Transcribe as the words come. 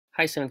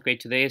Hi, 7th grade.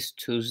 Today is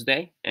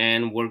Tuesday,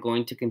 and we're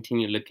going to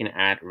continue looking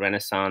at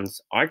Renaissance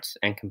arts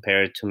and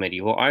compare it to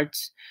medieval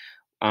arts.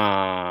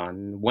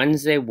 On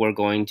Wednesday, we're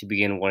going to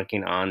begin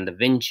working on Da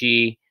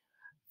Vinci.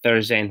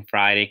 Thursday and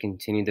Friday,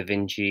 continue Da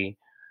Vinci.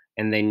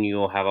 And then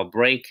you'll have a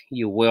break.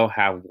 You will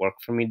have work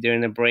for me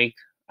during the break.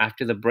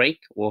 After the break,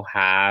 we'll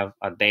have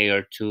a day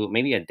or two,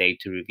 maybe a day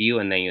to review,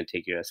 and then you'll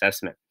take your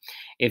assessment.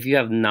 If you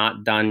have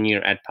not done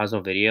your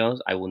Edpuzzle videos,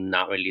 I will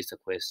not release a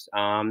quiz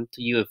to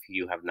you if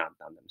you have not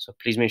done them. So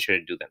please make sure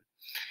to do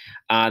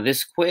them.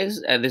 This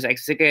quiz, this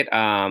execute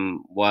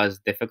was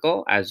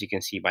difficult, as you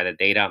can see by the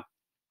data.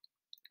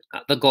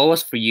 The goal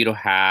was for you to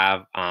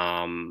have,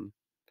 the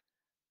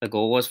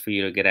goal was for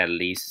you to get at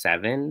least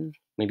 7,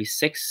 maybe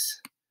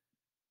 6,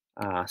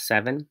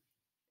 7.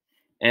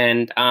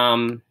 And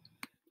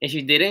if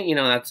you didn't,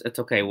 it's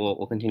okay.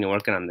 We'll continue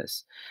working on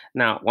this.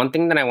 Now, one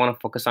thing that I want to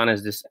focus on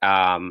is this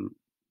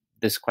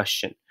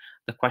question.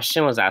 The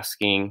question was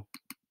asking,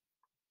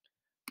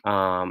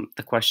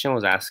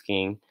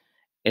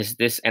 is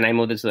this, and I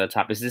moved it to the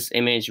top, is this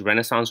image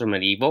Renaissance or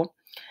medieval?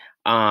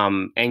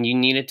 And you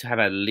needed to have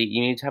a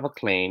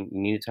claim.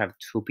 You needed to have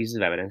 2 pieces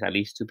of evidence, at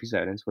least 2 pieces of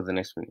evidence with an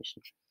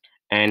explanation.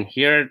 And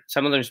here are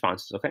some of the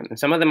responses, okay? And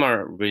some of them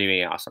are really,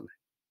 really awesome.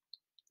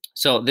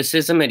 So this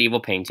is a medieval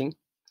painting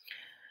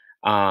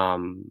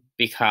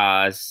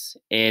because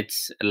it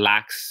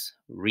lacks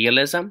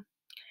realism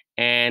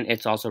and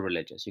it's also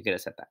religious. You could have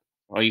said that.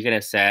 Or you could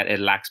have said it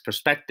lacks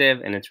perspective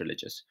and it's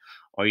religious.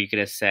 Or you could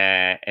have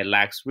said it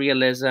lacks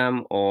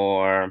realism,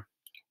 or,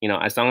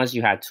 as long as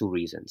you had 2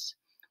 reasons.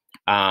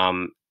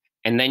 And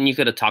then you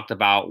could have talked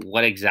about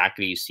what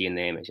exactly you see in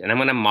the image. And I'm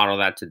going to model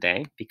that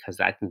today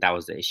because I think that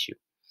was the issue.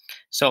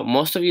 So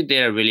most of you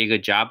did a really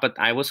good job, but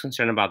I was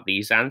concerned about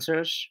these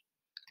answers.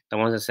 The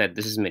ones that said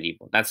this is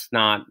medieval. That's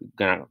not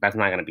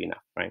gonna be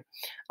enough, right?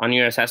 On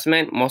your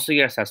assessment, most of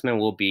your assessment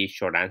will be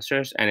short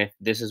answers, and if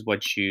this is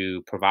what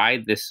you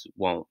provide, this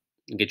won't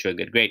get you a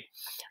good grade.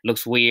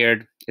 Looks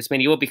weird. It's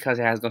medieval because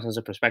it has no sense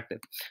of perspective.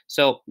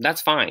 So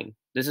that's fine.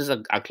 This is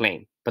a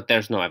claim, but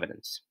there's no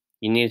evidence.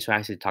 You need to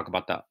actually talk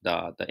about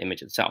the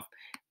image itself.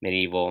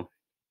 Medieval,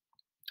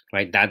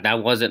 right?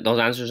 That wasn't,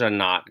 those answers are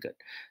not good.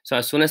 So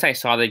as soon as I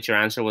saw that your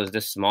answer was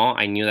this small,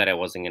 I knew that it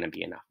wasn't going to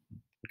be enough.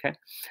 Okay,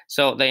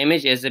 so the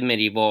image is a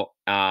medieval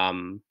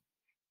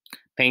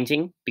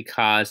painting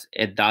because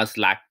it does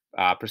lack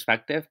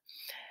perspective.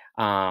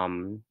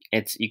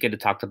 You could have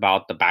talked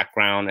about the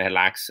background. It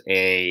lacks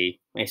a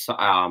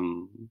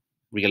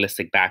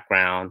realistic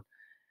background.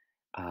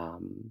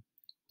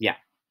 Yeah.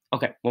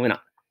 Okay, moving on.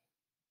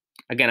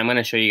 Again, I'm going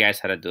to show you guys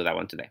how to do that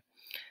one today.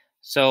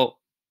 So,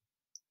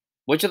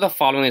 which of the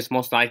following is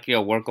most likely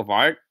a work of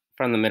art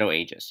from the Middle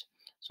Ages?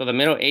 So the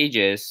Middle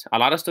Ages, a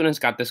lot of students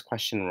got this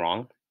question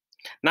wrong.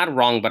 Not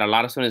wrong, but a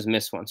lot of students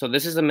miss one. So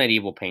this is a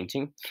medieval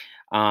painting.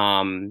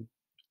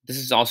 This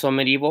is also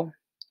medieval,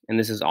 and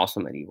this is also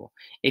medieval.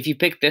 If you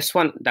pick this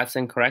one, that's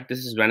incorrect. This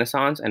is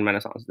Renaissance and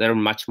Renaissance. They're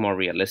much more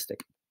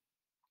realistic.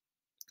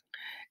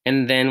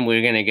 And then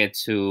we're going to get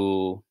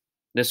to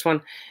this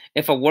one.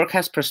 If a work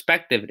has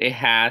perspective, it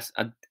has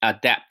a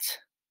depth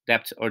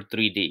or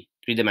 3D,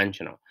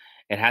 three-dimensional.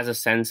 It has a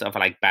sense of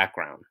like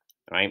background,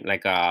 right?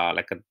 Like a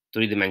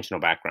three-dimensional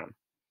background.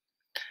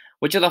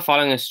 Which of the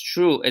following is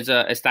true? Is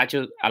a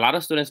statue? A lot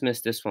of students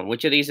miss this one.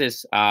 Which of these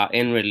is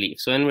in relief?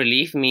 So in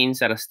relief means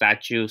that a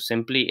statue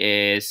simply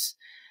is,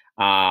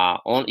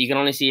 you can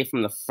only see it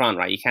from the front,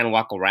 right? You can't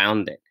walk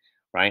around it,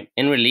 right?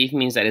 In relief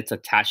means that it's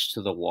attached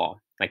to the wall.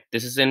 Like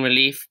this is in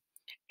relief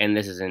and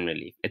this is in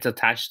relief. It's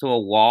attached to a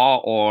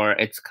wall or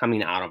it's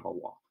coming out of a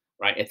wall,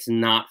 right? It's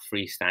not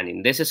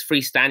freestanding. This is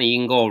freestanding.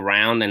 You can go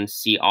around and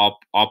see all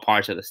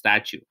parts of the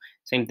statue.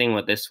 Same thing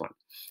with this one.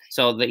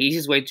 So the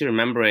easiest way to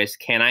remember is,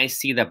 can I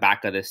see the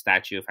back of this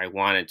statue if I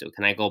wanted to?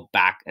 Can I go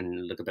back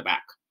and look at the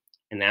back?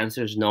 And the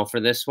answer is no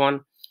for this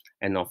one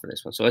and no for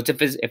this one. So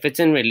if it's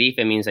in relief,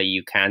 it means that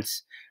you can't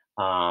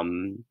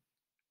go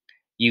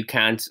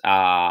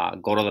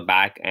to the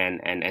back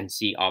and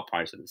see all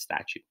parts of the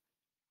statue.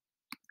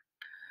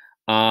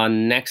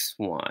 Next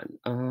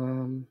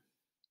one.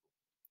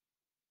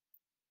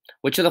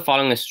 Which of the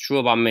following is true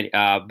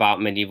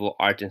about medieval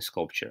art and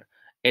sculpture?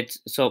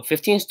 So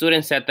 15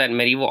 students said that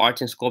medieval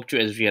art and sculpture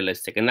is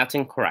realistic, and that's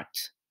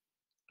incorrect.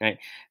 Right?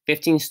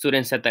 15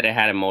 students said that it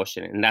had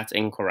emotion, and that's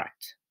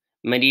incorrect.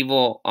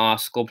 Medieval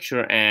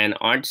sculpture and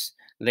arts,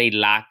 they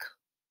lack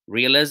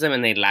realism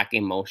and they lack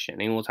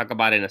emotion, and we'll talk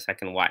about it in a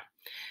second why.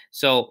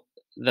 So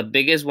the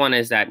biggest one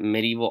is that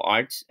medieval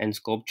arts and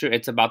sculpture,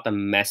 it's about the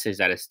message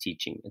that it's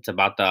teaching. It's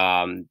about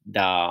the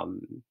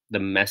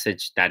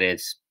message that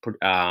it's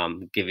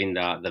giving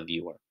the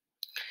viewer.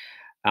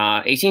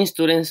 18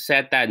 students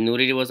said that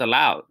nudity was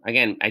allowed.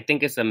 Again, I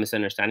think it's a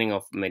misunderstanding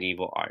of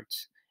medieval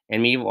arts.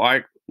 In medieval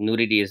art,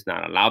 nudity is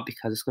not allowed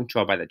because it's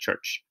controlled by the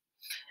church.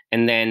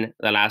 And then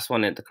the last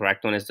one, and the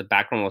correct one, is the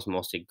background was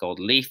mostly gold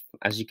leaf,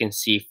 as you can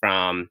see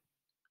from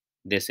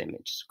this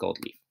image, gold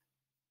leaf.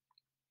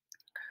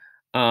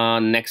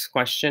 Next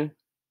question.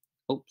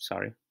 Oh,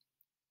 sorry.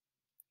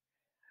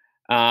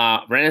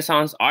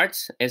 Renaissance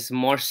arts is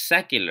more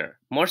secular.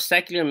 More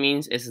secular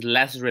means it's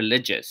less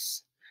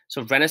religious.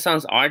 So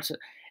Renaissance arts,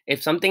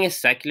 if something is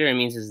secular, it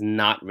means it's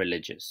not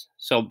religious.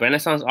 So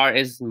Renaissance art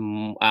is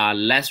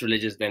less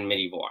religious than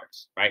medieval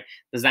arts, right?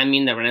 Does that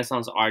mean that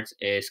Renaissance arts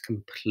is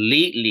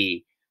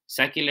completely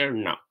secular?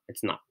 No,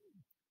 it's not.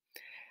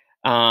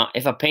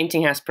 If a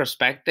painting has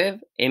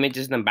perspective,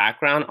 images in the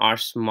background are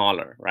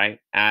smaller, right?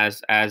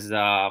 As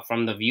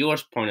from the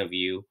viewer's point of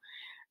view,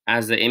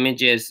 as the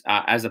images,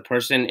 as a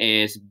person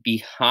is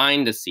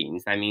behind the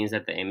scenes, that means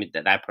that the image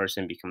that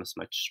person becomes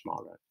much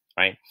smaller,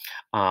 right?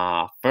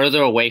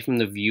 Further away from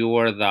the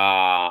viewer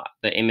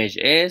the image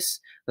is,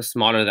 the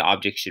smaller the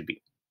object should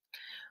be.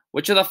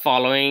 Which of the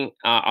following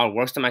are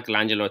works that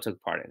Michelangelo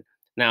took part in?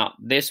 Now,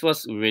 this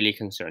was really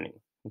concerning.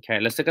 Okay,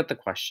 let's look at the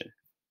question.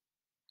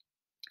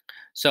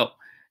 So,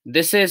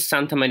 this is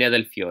Santa Maria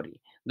del Fiore.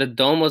 The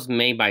dome was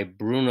made by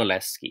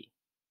Brunelleschi,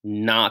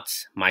 not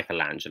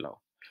Michelangelo.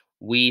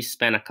 We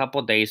spent a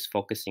couple days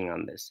focusing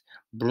on this.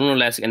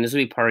 Brunelleschi, and this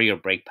will be part of your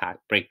break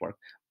work.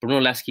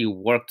 Brunelleschi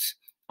worked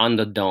on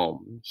the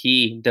dome.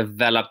 He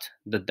developed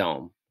the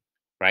dome,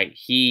 right?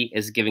 He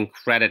is given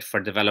credit for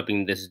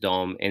developing this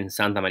dome in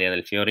Santa Maria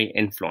del Fiore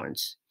in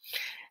Florence.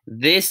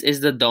 This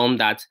is the dome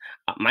that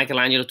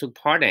Michelangelo took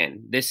part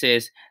in. This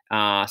is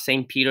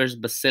St. Peter's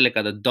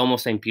Basilica, the Dome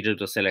of St. Peter's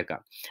Basilica.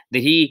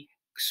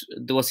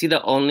 Was he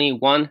the only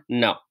one?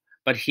 No,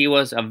 but he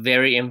was a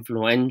very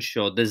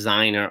influential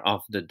designer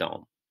of the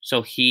dome.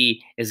 So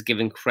he is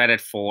given credit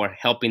for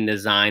helping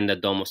design the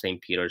Dome of St.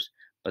 Peter's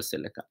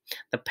Basilica.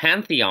 The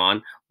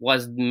Pantheon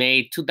was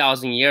made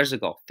 2,000 years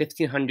ago,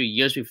 1,500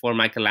 years before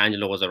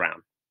Michelangelo was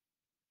around.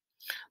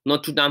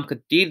 Notre Dame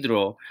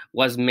Cathedral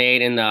was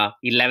made in the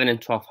 11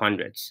 and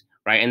 1200s,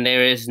 right? And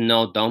there is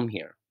no dome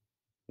here.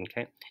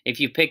 Okay,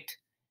 if you picked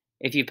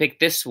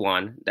this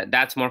one,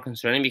 that's more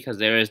concerning because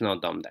there is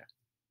no dome there.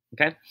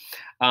 Okay,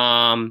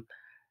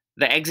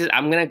 the exit.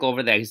 I'm gonna go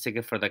over the exit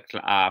ticket for the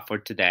for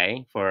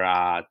today,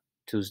 for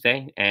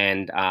Tuesday,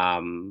 and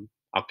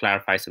I'll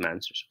clarify some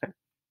answers. Okay.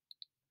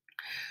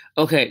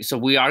 Okay, so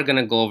we are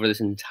gonna go over this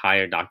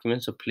entire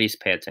document, so please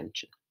pay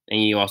attention. And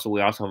we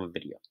also have a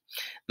video.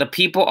 The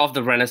people of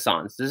the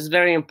Renaissance. This is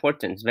very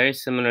important. It's very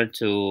similar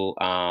to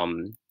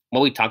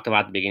what we talked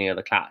about at the beginning of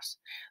the class.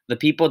 The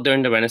people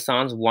during the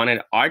Renaissance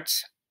wanted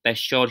arts that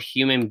showed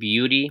human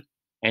beauty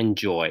and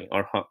joy,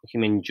 or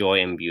human joy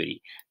and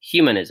beauty.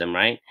 Humanism,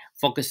 right?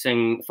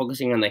 Focusing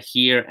on the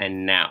here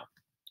and now.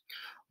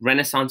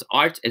 Renaissance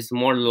art is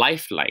more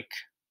lifelike.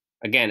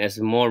 Again, it's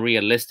more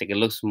realistic. It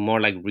looks more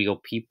like real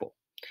people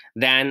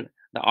than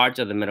the arts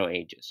of the Middle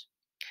Ages.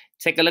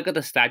 Take a look at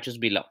the statues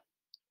below.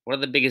 What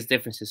are the biggest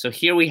differences? So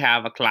here we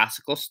have a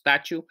classical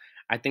statue.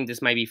 I think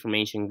this might be from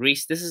ancient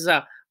Greece. This is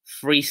a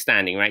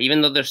freestanding, right?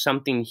 Even though there's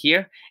something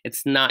here,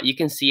 it's not, you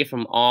can see it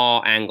from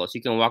all angles.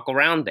 You can walk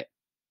around it.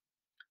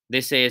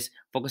 This is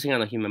focusing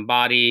on the human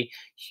body,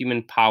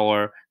 human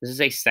power. This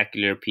is a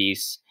secular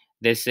piece.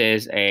 This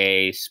is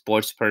a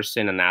sports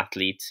person, an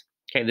athlete.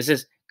 Okay, this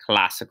is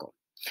classical.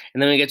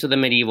 And then we get to the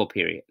medieval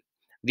period.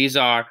 These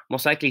are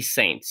most likely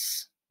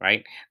saints,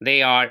 right?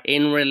 They are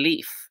in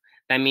relief.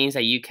 That means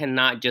that you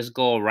cannot just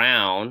go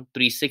around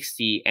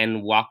 360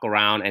 and walk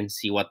around and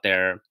see what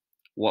they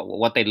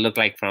look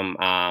like from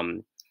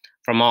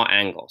all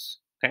angles.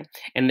 Okay,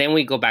 and then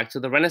we go back to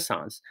the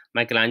Renaissance,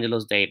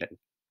 Michelangelo's David.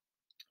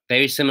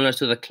 Very similar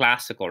to the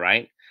classical,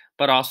 right?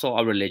 But also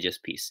a religious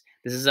piece.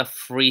 This is a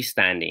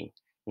freestanding.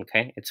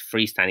 Okay, it's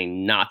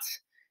freestanding, not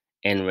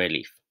in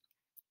relief.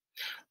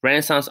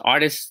 Renaissance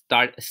artists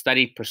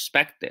studied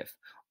perspective.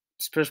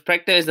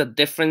 Perspective is the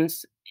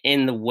difference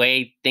in the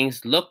way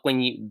things look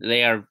when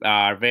they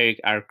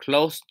are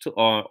close to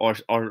or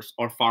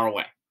far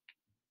away.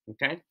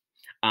 Okay,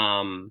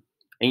 and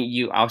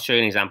I'll show you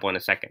an example in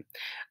a second.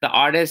 The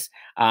artist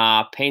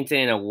painted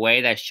in a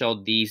way that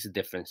showed these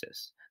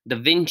differences. Da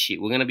Vinci.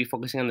 We're going to be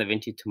focusing on Da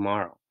Vinci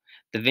tomorrow.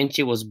 Da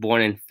Vinci was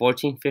born in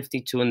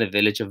 1452 in the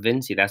village of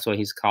Vinci. That's why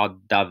he's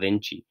called Da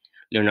Vinci.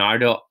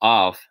 Leonardo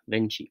of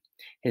Vinci.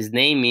 His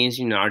name means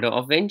Leonardo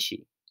of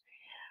Vinci.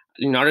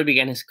 Leonardo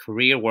began his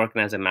career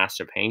working as a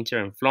master painter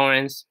in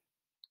Florence.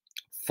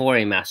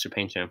 By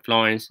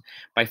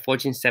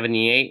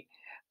 1478,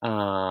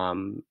 Da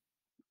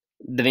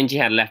Vinci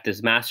had left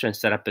his master and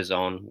set up his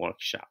own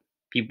workshop.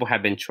 People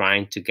have been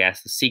trying to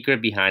guess the secret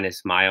behind his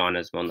smile on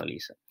his Mona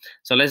Lisa.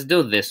 So let's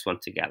do this one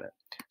together.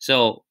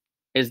 So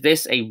is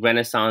this a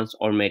Renaissance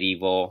or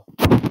medieval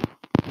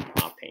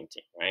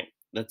painting, right?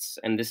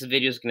 And this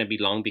video is going to be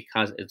long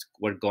because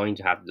we're going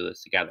to have to do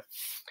this together.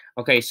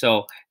 Okay,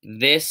 so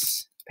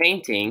this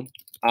painting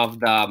of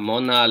the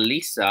Mona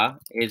Lisa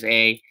is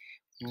a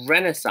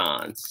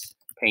Renaissance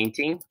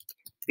painting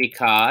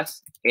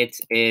because it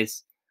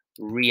is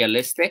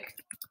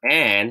realistic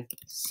and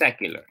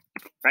secular,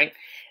 right?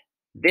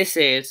 This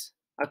is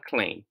a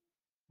claim.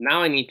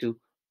 Now I need to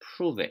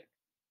prove it,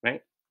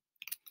 right?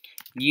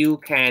 You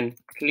can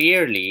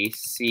clearly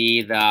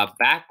see the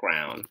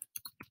background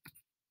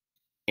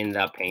in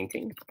the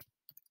painting.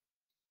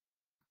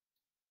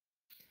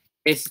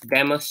 This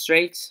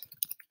demonstrates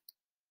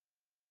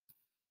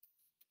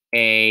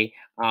a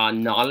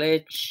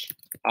knowledge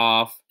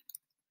of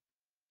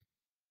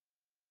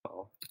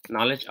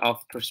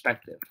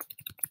perspective,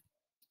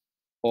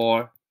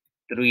 or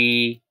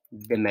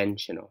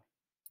three-dimensional.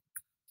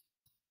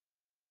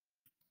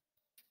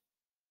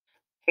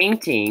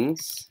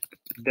 Paintings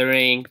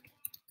during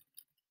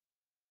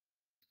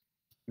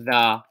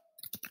the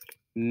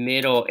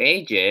Middle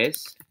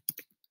Ages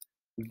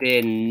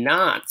did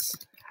not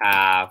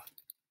have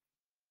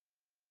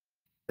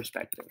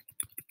perspective.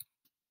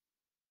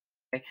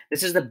 Okay?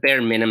 This is the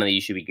bare minimum that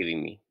you should be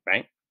giving me,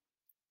 right?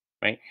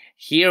 Right?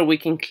 Here we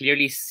can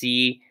clearly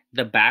see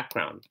the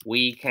background.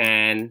 We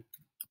can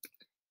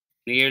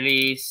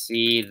clearly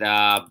see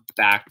the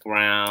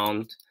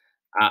background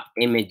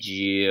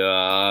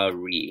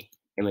imagery.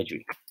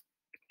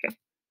 Okay.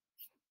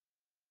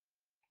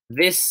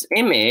 This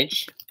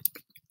image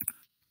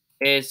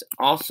is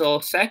also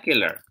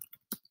secular.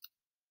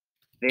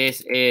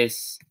 This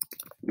is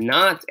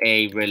not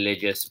a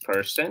religious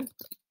person.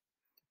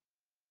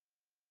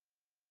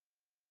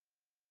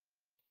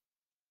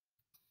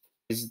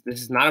 This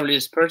is not a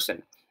religious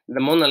person. The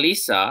Mona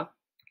Lisa,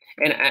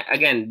 and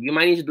again, you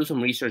might need to do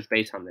some research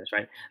based on this,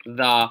 right?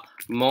 The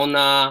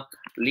Mona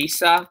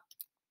Lisa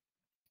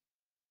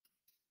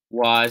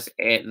was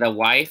the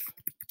wife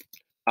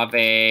of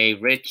a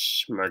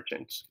rich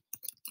merchant.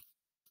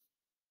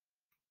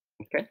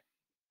 Okay.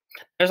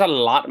 There's a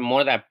lot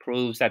more that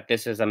proves that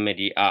this is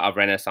a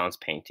Renaissance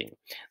painting.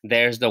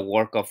 There's the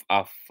work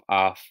of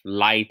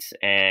light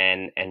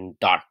and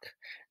dark.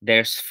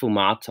 There's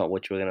sfumato,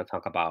 which we're going to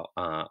talk about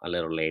a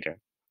little later.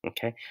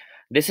 Okay,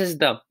 this is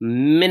the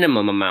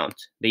minimum amount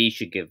that you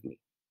should give me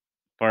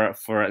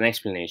for an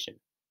explanation,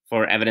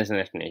 for evidence and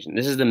explanation.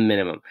 This is the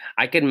minimum.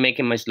 I could make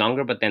it much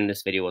longer, but then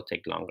this video will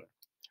take longer,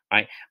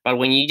 right? But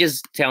when you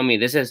just tell me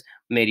this is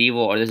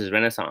medieval or this is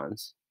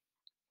Renaissance,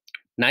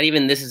 not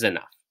even this is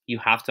enough. You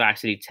have to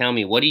actually tell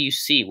me, what do you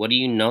see? What do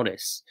you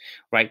notice?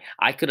 Right?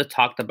 I could have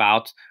talked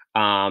about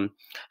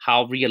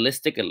how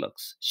realistic it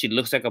looks. She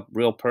looks like a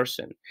real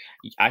person.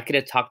 I could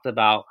have talked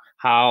about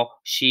how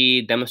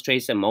she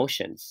demonstrates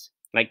emotions,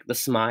 like the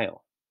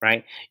smile.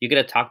 Right? You could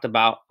have talked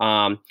about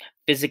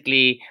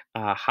physically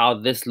how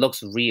this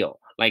looks real.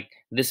 Like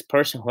this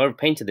person, whoever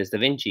painted this, Da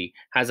Vinci,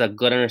 has a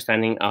good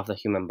understanding of the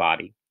human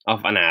body,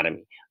 of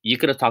anatomy. You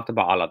could have talked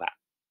about all of that.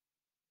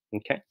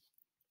 Okay.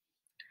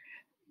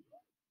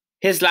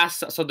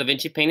 So Da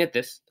Vinci painted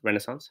this,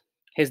 Renaissance.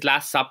 His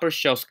Last Supper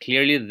shows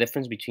clearly the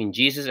difference between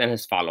Jesus and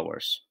his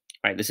followers.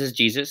 Right, this is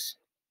Jesus.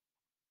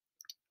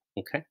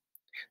 Okay.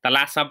 The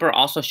Last Supper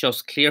also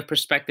shows clear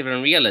perspective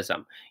and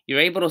realism. You're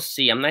able to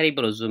see, I'm not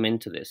able to zoom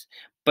into this,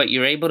 but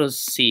you're able to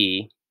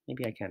see,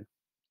 maybe I can.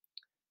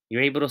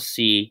 You're able to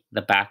see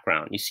the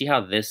background. You see how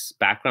this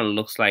background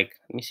looks like?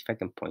 Let me see if I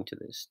can point to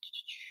this.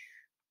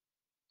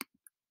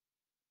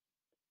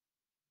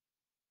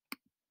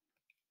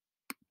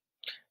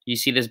 You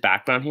see this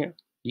background here?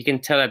 You can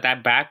tell that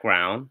that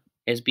background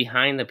is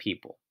behind the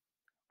people.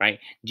 Right?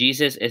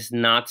 Jesus is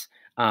not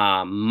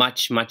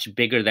much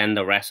bigger than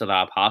the rest of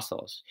the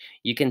apostles.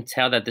 You can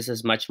tell that this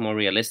is much more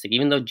realistic.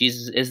 Even though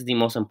Jesus is the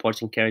most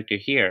important character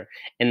here,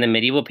 in the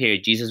medieval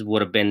period, Jesus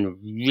would have been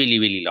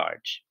really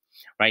large.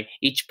 Right?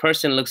 Each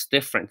person looks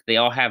different. They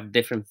all have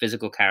different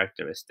physical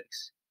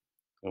characteristics.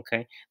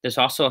 Okay? There's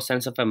also a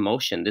sense of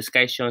emotion. This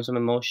guy's showing some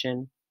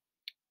emotion.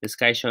 This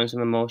guy's showing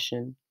some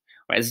emotion.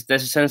 Right?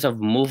 There's a sense of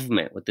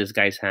movement with this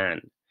guy's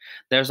hand.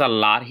 There's a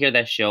lot here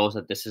that shows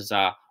that this is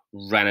a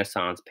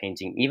Renaissance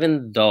painting.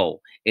 Even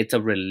though it's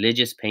a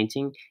religious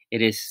painting,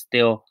 it is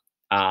still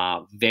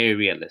very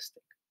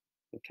realistic.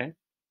 Okay.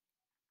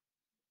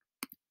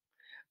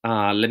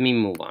 Let me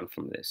move on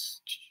from this.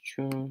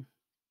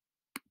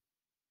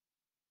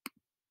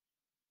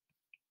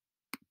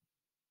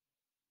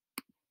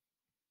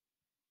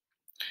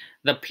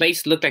 The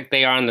plates look like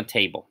they are on the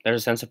table.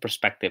 There's a sense of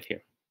perspective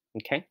here.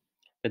 Okay.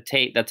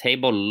 The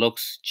table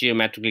looks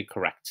geometrically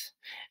correct.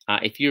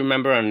 If you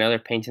remember another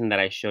painting that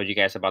I showed you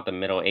guys about the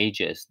Middle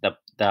Ages,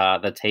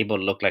 the table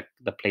looked like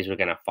the plates were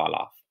gonna fall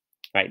off,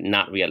 right?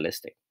 Not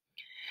realistic.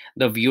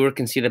 The viewer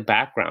can see the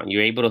background.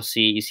 You're able to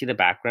see, you see the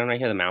background right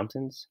here, the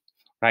mountains,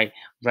 right?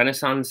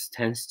 Renaissance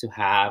tends to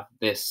have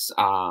this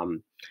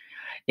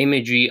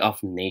imagery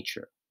of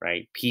nature,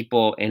 right?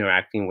 People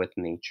interacting with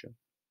nature.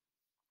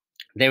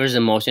 There is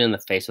emotion in the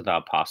face of the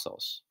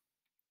apostles.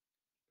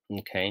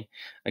 Okay.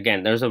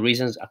 Again, there's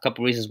a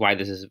couple reasons why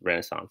this is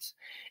Renaissance.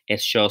 It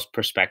shows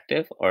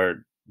perspective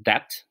or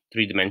depth,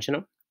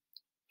 three-dimensional.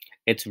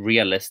 It's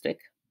realistic.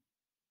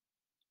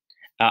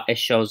 It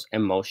shows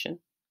emotion.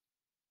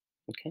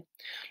 Okay.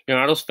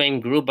 Leonardo's fame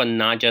grew, but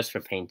not just for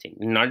painting.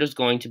 Leonardo's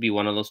going to be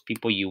one of those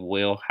people you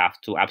will have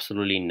to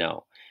absolutely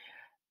know.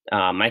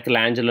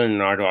 Michelangelo and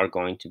Leonardo are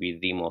going to be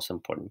the most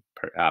important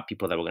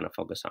people that we're going to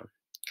focus on.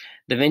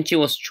 Da Vinci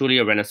was truly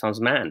a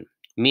Renaissance man,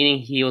 meaning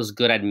he was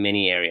good at in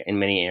many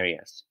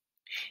areas.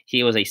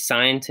 He was a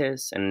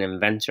scientist and an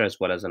inventor as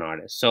well as an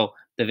artist. So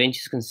Da Vinci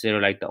is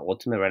considered like the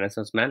ultimate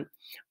Renaissance man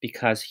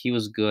because he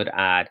was good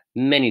at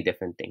many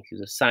different things. He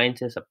was a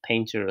scientist, a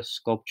painter, a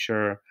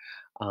sculptor.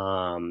 He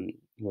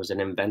was an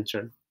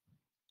inventor.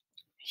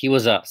 He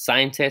was a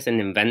scientist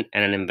and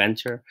an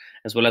inventor,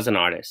 as well as an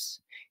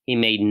artist. He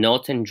made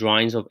notes and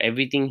drawings of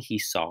everything he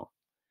saw.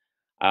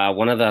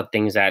 One of the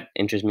things that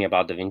interests me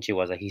about Da Vinci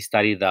was that he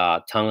studied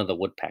the tongue of the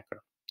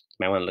woodpecker. You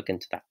might want to look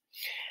into that.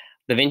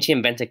 Da Vinci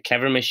invented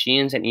clever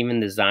machines and even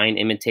designed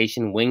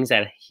imitation wings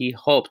that he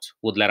hoped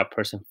would let a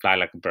person fly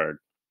like a bird.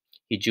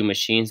 He drew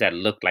machines that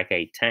looked like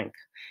a tank.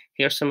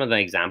 Here are some of the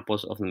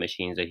examples of the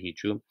machines that he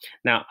drew.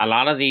 Now, a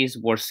lot of these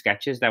were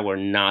sketches that were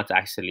not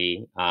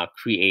actually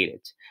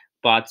created,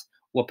 but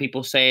what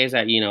people say is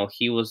that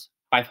he was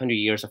 500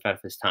 years ahead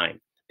of his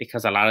time,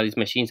 because a lot of these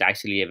machines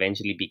actually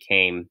eventually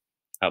became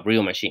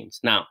real machines.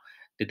 Now,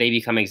 did they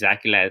become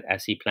exactly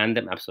as he planned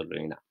them?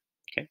 Absolutely not.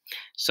 Okay,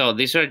 so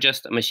these are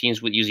just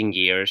machines with using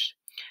gears.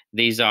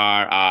 These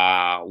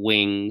are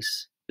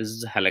wings. This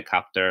is a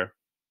helicopter.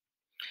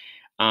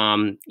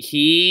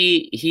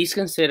 He's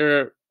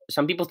considered.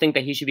 Some people think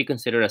that he should be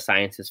considered a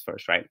scientist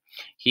first, right?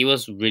 He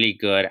was really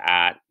good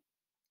at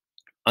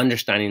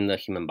understanding the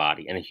human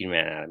body and the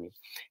human anatomy.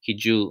 He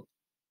drew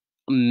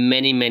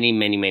many, many,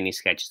 many, many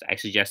sketches. I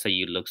suggest that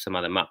you look some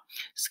of them up.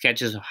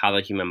 Sketches of how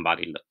the human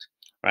body looked,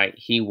 right?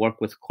 He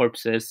worked with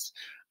corpses.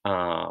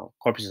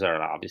 Corpses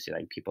are obviously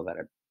like people that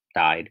have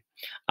died,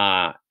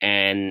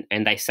 and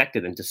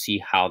dissected them to see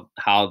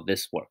how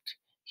this worked.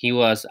 He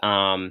was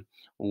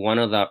one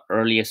of the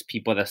earliest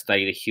people that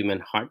studied the human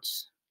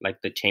hearts, like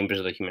the chambers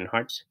of the human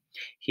hearts.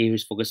 He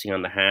was focusing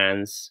on the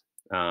hands,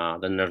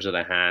 the nerves of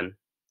the hand.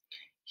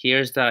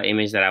 Here's the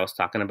image that I was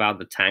talking about,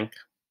 the tank.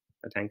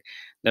 The tank.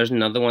 There's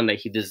another one that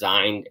he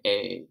designed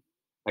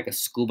like a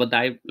scuba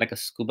dive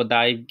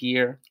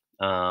gear.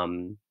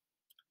 Um,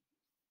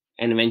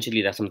 and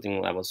eventually that's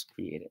something that was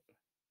created.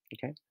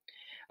 Okay.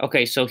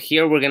 Okay, so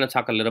here we're gonna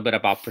talk a little bit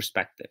about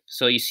perspective.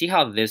 So you see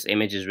how this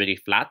image is really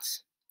flat?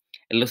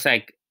 It looks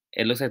like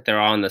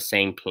they're all on the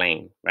same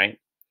plane, right?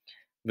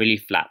 Really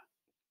flat.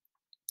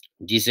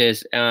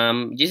 Jesus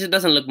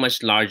doesn't look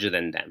much larger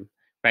than them,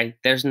 right?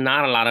 There's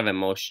not a lot of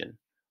emotion,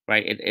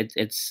 right?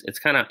 It's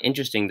kind of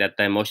interesting that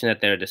the emotion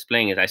that they're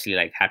displaying is actually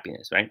like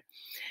happiness, right?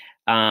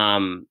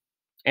 Um,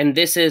 and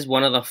this is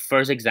one of the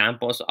first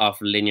examples of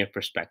linear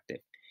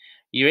perspective.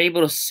 You're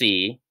able to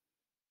see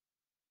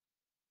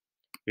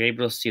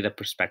the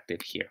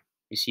perspective here.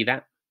 You see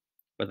that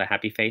where the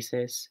happy face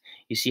is?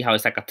 You see how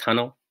it's like a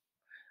tunnel?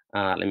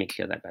 Let me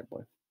clear that bad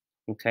boy.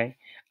 Okay.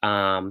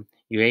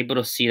 You're able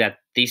to see that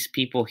these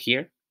people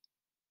here.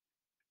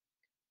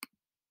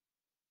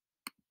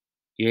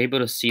 You're able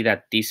to see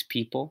that these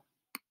people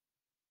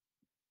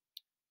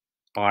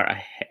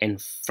are in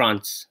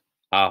front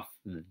of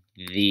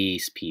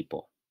these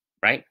people,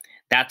 right?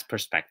 That's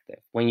perspective.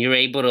 When you're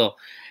able to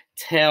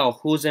tell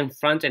who's in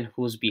front and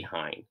who's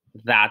behind,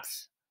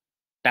 that's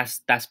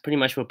pretty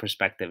much what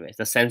perspective is.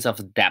 The sense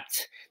of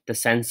depth, the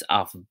sense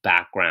of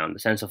background, the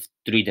sense of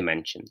 3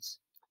 dimensions.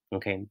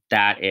 Okay,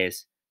 that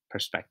is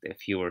perspective.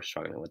 If you were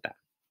struggling with that.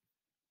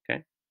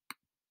 Okay.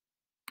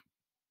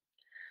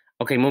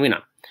 Okay, moving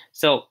on.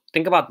 So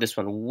think about this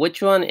one.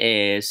 Which one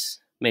is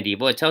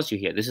medieval? It tells you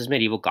here. This is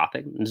medieval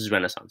Gothic. This is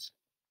Renaissance.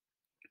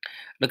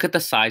 Look at the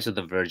size of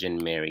the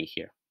Virgin Mary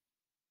here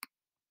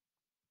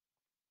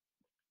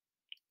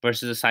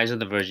versus the size of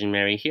the Virgin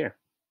Mary here,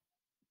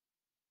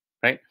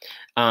 right?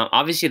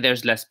 Obviously,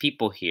 there's less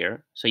people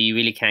here, so you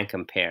really can't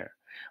compare.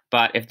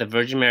 But if the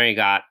Virgin Mary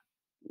got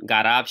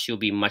up, she'll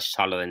be much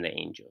taller than the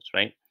angels,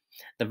 right?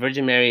 The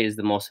Virgin Mary is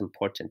the most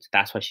important.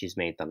 That's why she's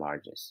made the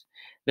largest.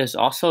 There's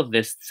also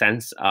this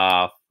sense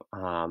of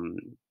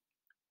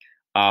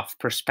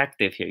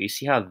perspective here. You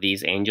see how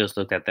these angels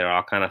look, that they're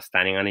all kind of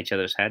standing on each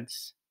other's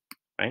heads,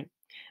 right?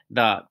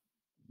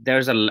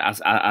 There's a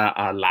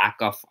lack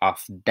of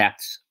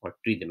depth or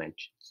 3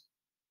 dimensions,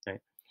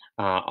 right?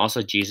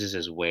 Also, Jesus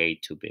is way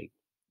too big.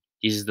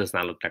 Jesus does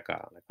not look like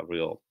a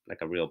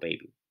real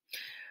baby.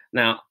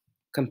 Now,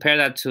 compare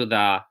that to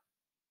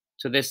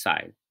this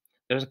side.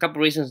 There's a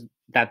couple reasons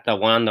that the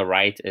one on the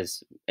right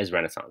is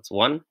Renaissance.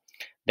 One,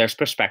 there's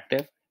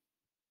perspective.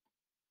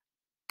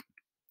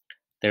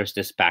 There's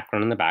this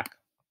background in the back,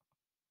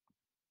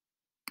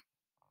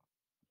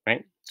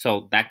 right?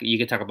 So that you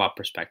could talk about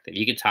perspective.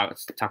 You could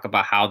talk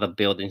about how the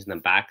buildings in the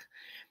back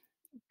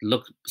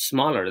look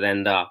smaller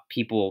than the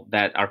people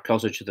that are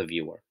closer to the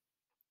viewer.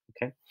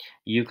 Okay,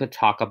 you could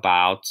talk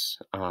about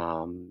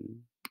the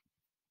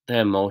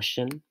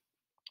emotion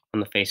on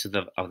the face of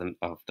the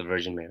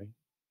Virgin Mary.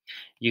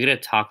 You can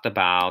talk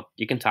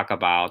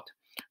about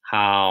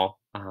how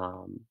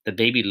the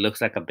baby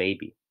looks like a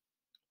baby,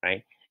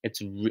 right? It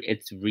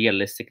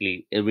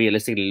realistically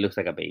looks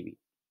like a baby,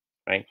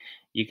 right?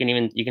 You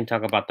can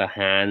talk about the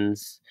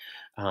hands.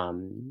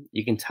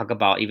 You can talk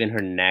about even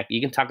her neck. You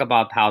can talk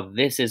about how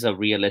this is a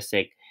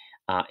realistic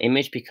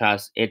image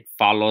because it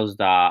follows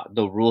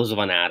the rules of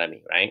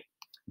anatomy, right?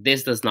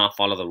 This does not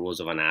follow the rules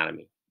of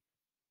anatomy.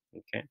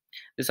 Okay,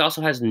 this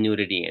also has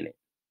nudity in it.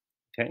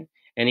 Okay,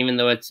 and even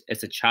though it's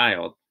a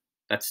child,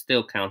 that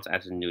still counts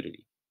as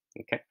nudity.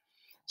 Okay,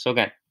 so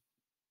again,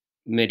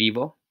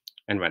 medieval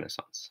and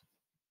Renaissance.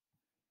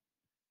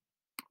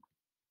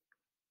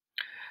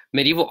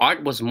 Medieval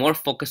art was more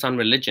focused on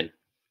religion.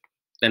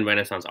 than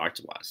Renaissance art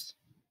was.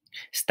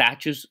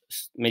 Statues,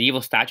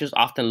 medieval statues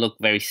often look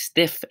very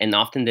stiff and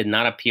often did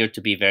not appear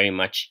to be very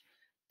much,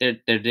 there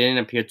didn't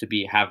appear to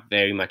be have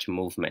very much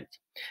movement.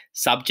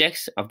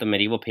 Subjects of the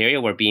medieval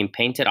period were being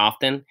painted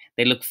often.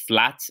 They look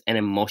flat and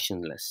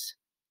emotionless.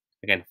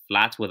 Again,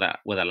 flat with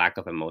a lack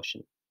of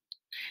emotion.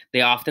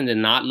 They often did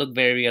not look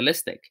very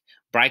realistic.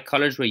 Bright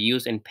colors were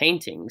used in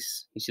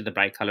paintings. You see the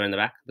bright color in the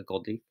back, the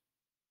gold leaf.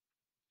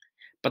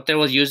 But there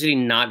was usually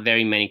not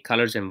very many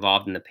colors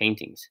involved in the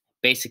paintings.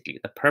 Basically,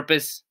 the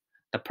purpose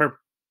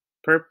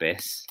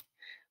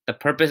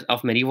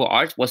of medieval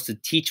art was to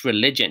teach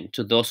religion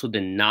to those who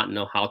did not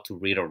know how to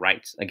read or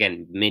write.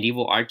 Again,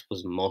 medieval art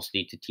was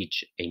mostly to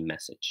teach a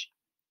message.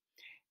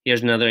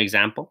 Here's another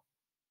example.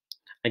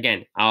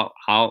 Again,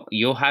 how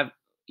you'll have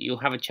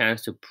a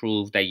chance to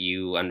prove that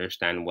you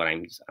understand what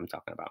I'm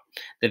talking about.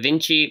 Da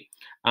Vinci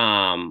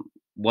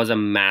was a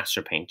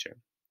master painter.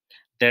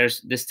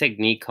 There's this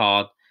technique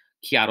called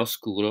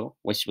chiaroscuro,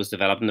 which was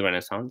developed in the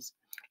Renaissance.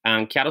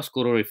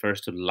 Chiaroscuro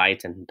refers to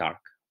light and dark,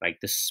 like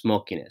the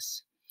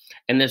smokiness.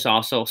 And there's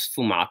also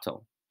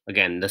sfumato,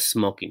 again, the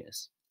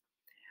smokiness.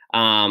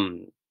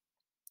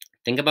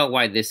 Think about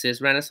why this is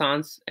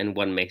Renaissance and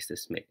what makes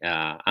this,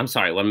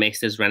 what makes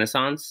this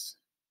Renaissance?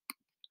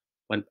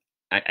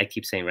 I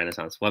keep saying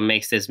Renaissance. What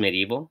makes this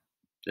medieval,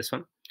 this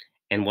one?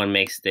 And what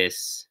makes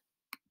this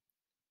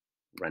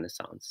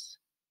Renaissance?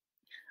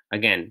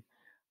 Again,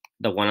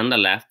 the one on the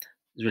left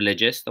is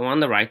religious. The one on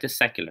the right is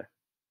secular.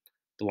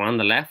 The one on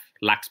the left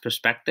lacks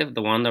perspective.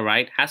 The one on the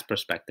right has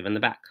perspective in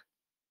the back.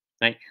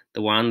 Right?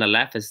 The one on the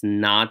left does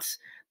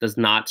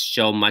not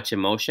show much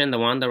emotion. The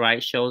one on the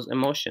right shows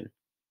emotion.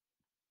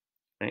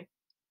 Right?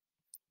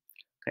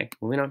 Okay,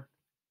 moving on.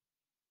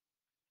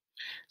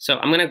 So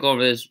I'm going to go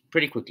over this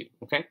pretty quickly,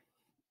 okay?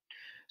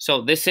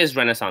 So this is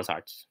Renaissance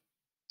arts.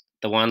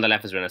 The one on the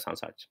left is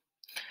Renaissance arts.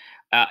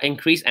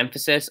 Increased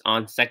emphasis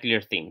on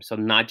secular themes, so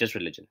not just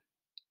religion.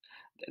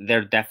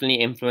 They're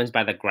definitely influenced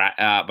by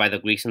the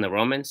Greeks and the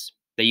Romans.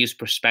 They use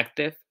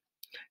perspective.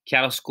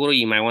 Chiaroscuro,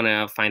 you might want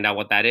to find out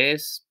what that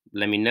is.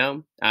 Let me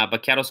know.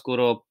 But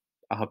chiaroscuro,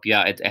 I'll help you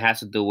out. It has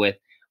to do with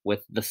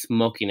the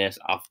smokiness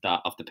of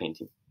the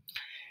painting.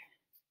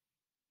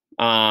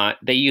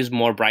 They use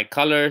more bright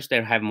colors. They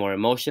have more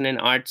emotion in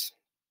arts.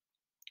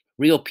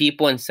 Real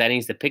people and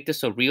settings depicted,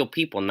 so real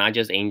people, not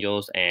just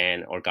angels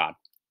or God.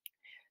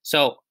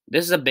 So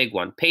this is a big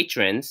one.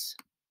 Patrons.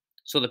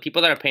 So the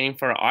people that are painting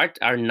for art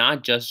are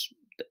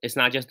it's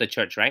not just the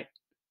church, right?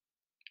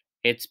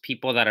 It's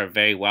people that are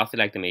very wealthy,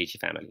 like the Medici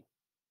family.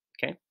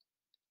 Okay.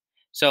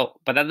 So,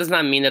 but that does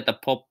not mean that the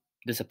Pope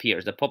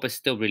disappears. The Pope is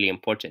still really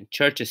important.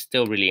 Church is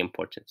still really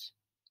important.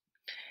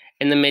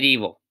 In the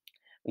medieval,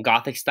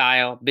 Gothic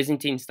style,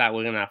 Byzantine style,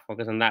 we're gonna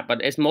focus on that,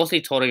 but it's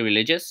mostly totally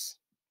religious.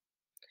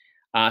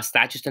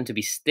 Statues tend to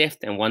be stiff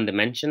and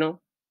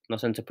one-dimensional, no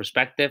sense of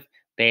perspective.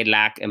 They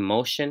lack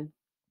emotion.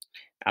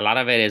 A lot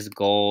of it is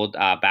gold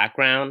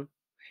background.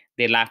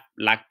 They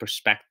lack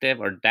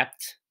perspective or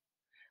depth.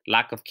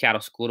 Lack of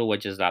chiaroscuro,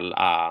 which is the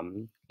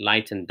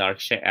light and dark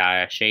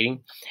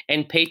shading.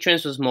 And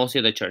patrons was mostly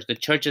the church. The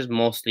church is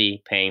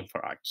mostly paying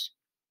for arts.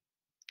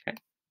 Okay.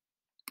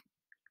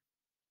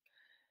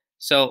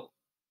 So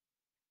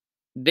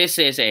this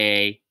is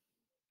a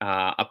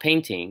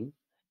painting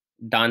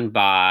done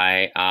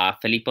by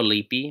Filippo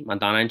Lippi,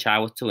 Madonna and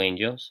Child with Two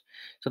Angels.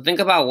 So think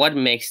about what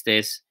makes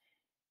this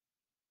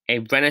a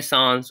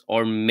Renaissance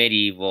or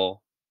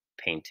medieval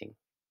painting.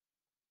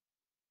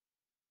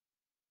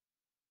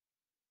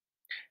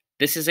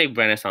 This is a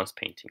Renaissance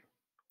painting,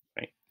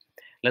 right?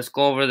 Let's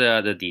go over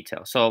the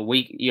details. So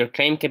your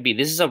claim can be,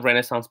 this is a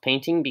Renaissance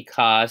painting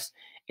because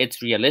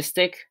it's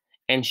realistic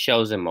and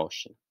shows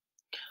emotion.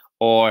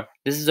 Or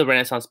this is a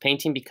Renaissance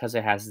painting because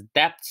it has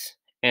depth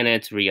and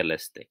it's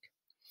realistic.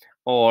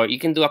 Or you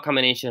can do a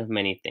combination of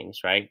many things,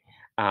 right?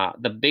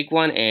 The big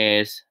one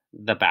is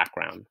the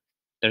background.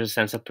 There's a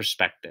sense of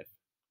perspective,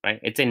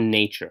 right? It's in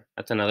nature.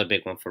 That's another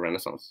big one for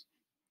Renaissance.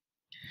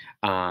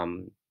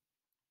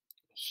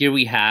 Here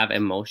we have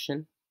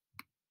emotion.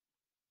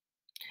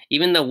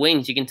 Even the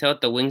wings, you can tell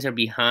that the wings are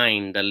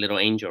behind the little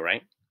angel,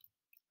 right?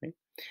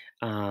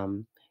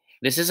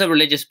 This is a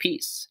religious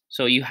piece,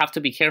 so you have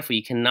to be careful.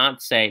 You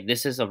cannot say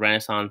this is a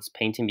Renaissance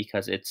painting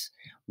because it's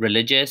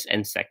religious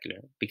and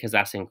secular, because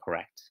that's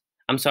incorrect.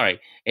 I'm sorry,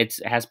 it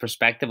has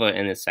perspective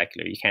and it's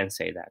secular. You can't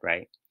say that,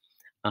 right?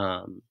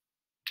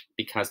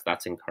 Because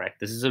that's incorrect.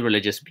 This is a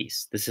religious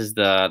piece. This is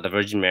the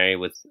Virgin Mary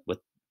with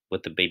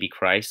the baby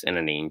Christ and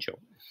an angel.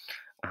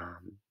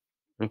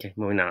 Okay,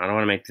 moving on. I don't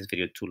want to make this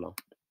video too long.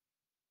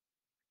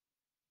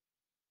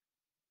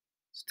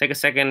 So take a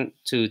second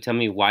to tell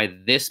me why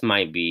this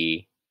might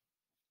be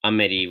a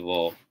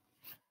medieval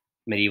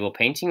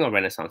painting or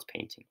Renaissance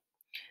painting.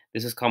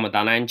 This is called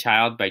Madonna and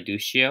Child by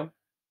Duccio,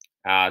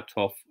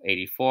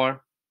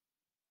 1284.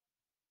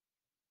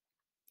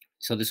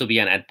 So this will be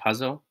an Ed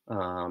puzzle.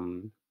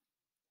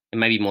 It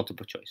might be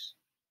multiple choice.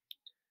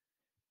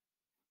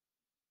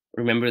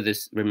 Remember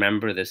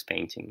this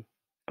painting.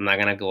 I'm not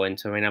gonna go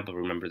into it right now, but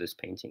remember this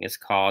painting. It's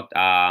called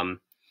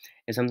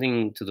it's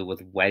something to do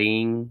with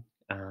wedding.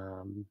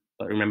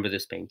 But remember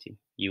this painting.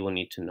 You will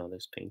need to know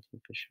this painting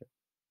for sure.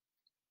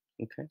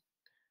 Okay,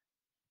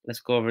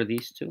 let's go over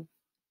these two.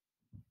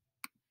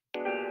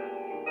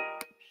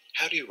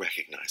 How do you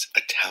recognize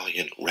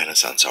Italian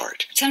Renaissance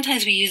art?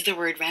 Sometimes we use the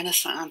word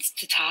Renaissance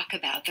to talk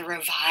about the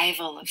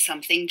revival of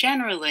something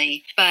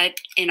generally, but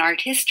in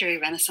art history,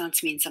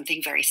 Renaissance means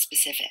something very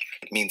specific.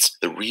 It means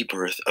the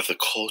rebirth of the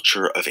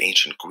culture of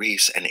ancient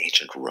Greece and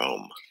ancient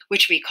Rome,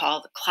 which we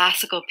call the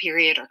classical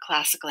period or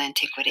classical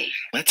antiquity.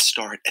 Let's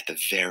start at the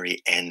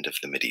very end of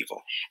the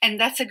medieval. And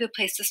that's a good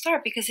place to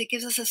start because it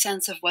gives us a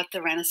sense of what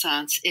the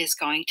Renaissance is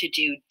going to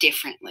do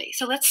differently.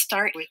 So let's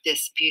start with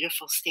this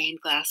beautiful stained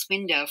glass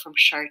window from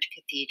Chartres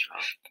Cathedral.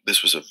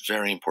 This was a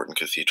very important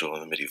cathedral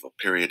in the medieval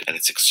period, and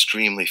it's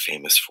extremely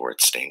famous for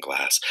its stained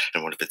glass.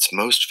 And one of its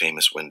most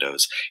famous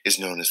windows is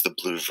known as the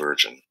Blue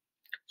Virgin.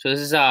 So this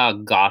is a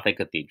Gothic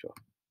cathedral.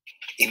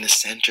 In the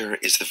center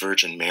is the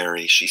Virgin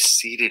Mary. She's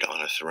seated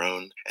on a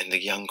throne, and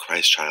the young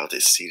Christ child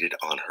is seated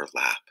on her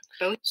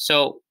lap.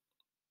 So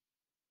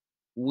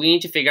we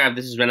need to figure out if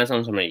this is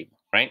Renaissance or medieval,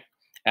 right?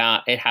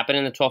 It happened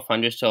in the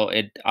 1200s, so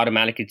it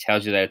automatically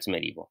tells you that it's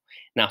medieval.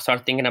 Now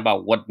start thinking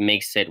about what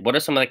makes it, what are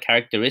some of the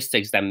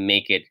characteristics that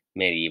make it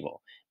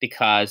medieval?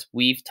 Because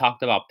we've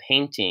talked about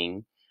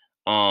painting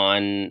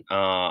on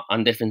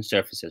different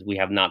surfaces. We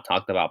have not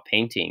talked about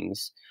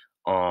paintings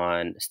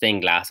on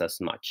stained glass as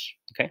much,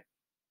 okay?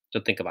 So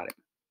think about it.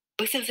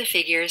 Both of the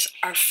figures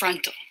are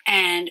frontal,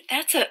 and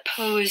that's a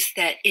pose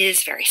that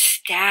is very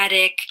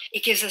static.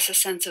 It gives us a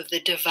sense of the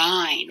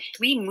divine.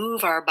 We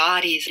move our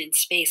bodies in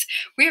space.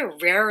 We're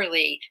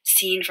rarely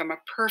seen from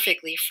a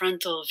perfectly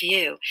frontal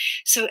view.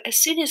 So as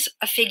soon as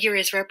a figure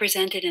is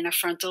represented in a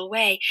frontal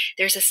way,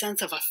 there's a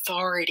sense of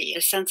authority,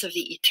 a sense of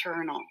the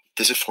eternal.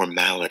 There's a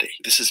formality.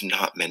 This is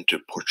not meant to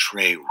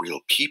portray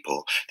real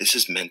people. This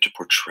is meant to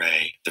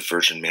portray the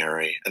Virgin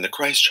Mary and the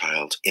Christ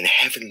child in a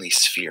heavenly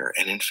sphere.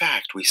 And in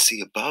fact, we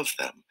see above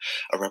them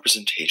a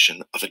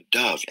representation of a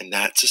dove, and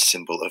that's a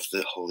symbol of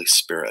the Holy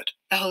Spirit.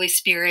 The Holy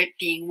Spirit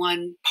being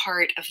one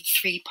part of the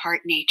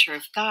three-part nature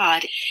of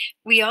God.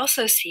 We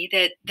also see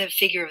that the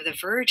figure of the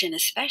Virgin,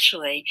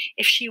 especially,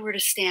 if she were to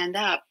stand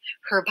up,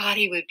 her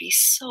body would be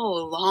so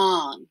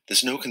long.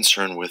 There's no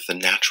concern with the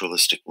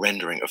naturalistic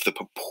rendering of the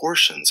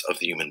proportions of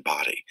the human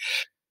body.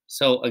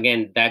 So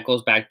again, that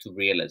goes back to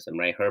realism,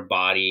 right? Her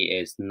body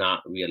is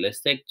not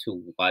realistic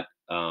to what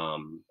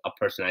a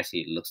person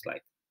actually looks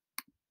like.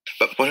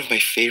 But one of my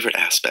favorite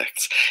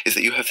aspects is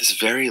that you have this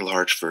very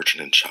large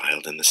Virgin and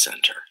Child in the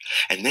center.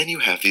 And then you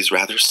have these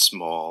rather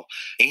small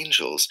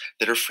angels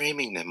that are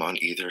framing them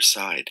on either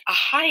side. A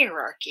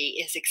hierarchy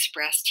is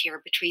expressed here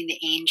between the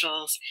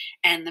angels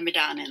and the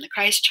Madonna and the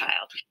Christ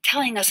child,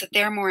 telling us that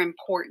they're more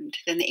important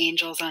than the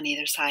angels on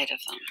either side of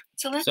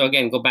them. So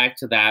again, go back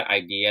to that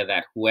idea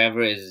that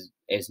whoever is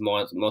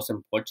most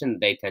important,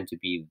 they tend to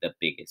be the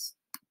biggest.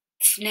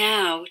 Let's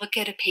now look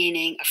at a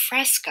painting, a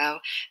fresco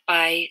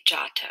by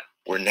Giotto.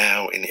 We're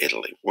now in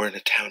Italy. We're in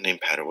a town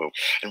named Padua,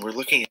 and we're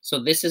looking at...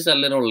 So this is a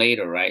little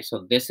later, right?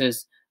 So this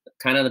is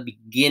kind of the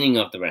beginning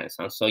of the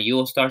Renaissance. So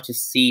you'll start to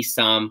see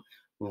some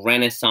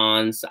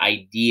Renaissance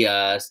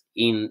ideas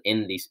in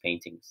these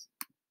paintings.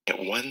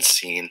 At one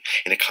scene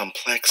in a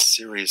complex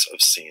series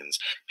of scenes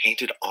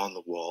painted on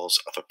the walls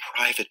of a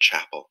private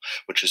chapel,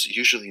 which is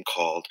usually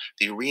called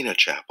the Arena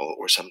Chapel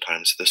or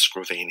sometimes the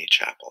Scrovegni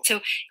Chapel.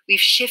 So we've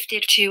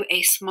shifted to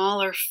a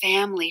smaller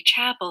family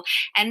chapel,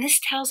 and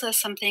this tells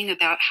us something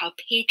about how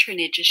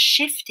patronage is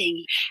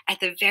shifting. At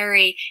the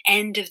very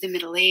end of the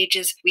Middle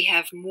Ages, we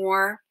have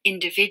more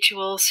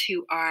individuals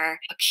who are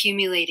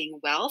accumulating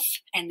wealth,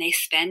 and they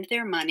spend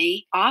their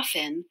money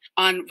often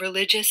on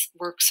religious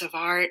works of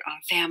art, on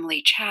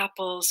family chapels,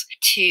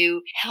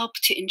 to help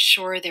to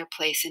ensure their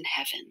place in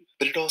heaven.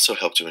 But it also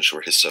helped to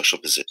ensure his social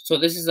position. So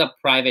this is a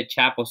private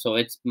chapel, so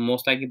it's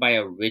most likely by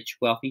a rich,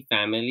 wealthy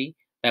family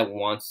that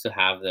wants to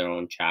have their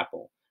own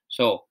chapel.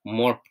 So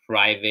more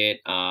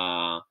private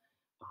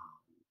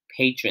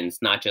patrons,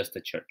 not just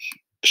the church.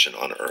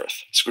 On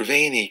earth.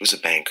 Scrovegni was a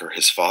banker.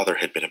 His father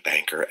had been a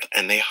banker,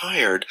 and they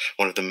hired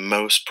one of the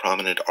most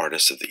prominent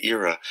artists of the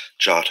era,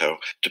 Giotto,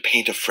 to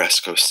paint a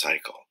fresco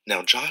cycle.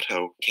 Now,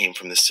 Giotto came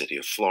from the city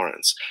of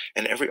Florence,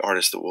 and every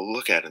artist that we'll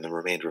look at in the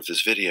remainder of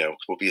this video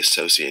will be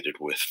associated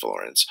with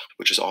Florence,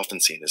 which is often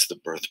seen as the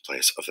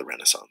birthplace of the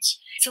Renaissance.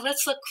 So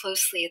let's look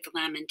closely at the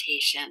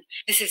Lamentation.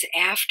 This is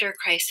after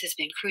Christ has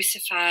been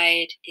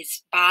crucified.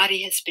 His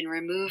body has been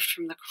removed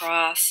from the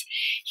cross.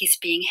 He's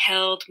being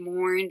held,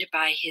 mourned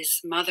by his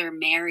mother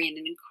Mary in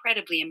an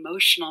incredibly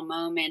emotional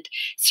moment,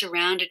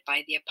 surrounded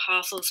by the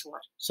apostles.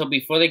 So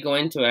before they go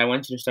into it, I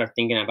want you to start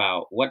thinking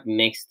about what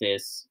makes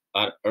this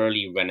an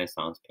early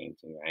Renaissance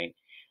painting, right?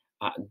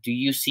 Do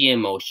you see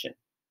emotion,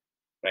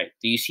 right?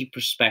 Do you see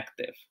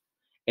perspective?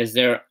 Is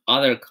there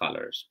other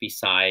colors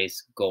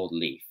besides gold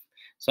leaf?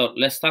 So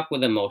let's start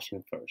with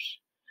emotion first.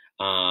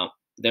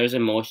 There's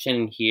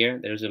emotion here,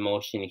 there's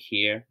emotion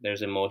here,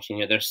 there's emotion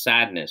here, there's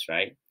sadness,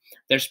 right?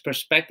 There's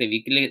perspective.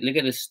 You can look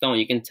at the stone,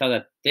 you can tell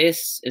that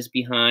this is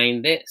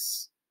behind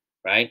this,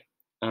 right?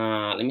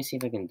 Let me see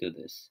if I can do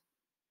this.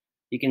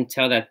 you can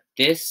tell that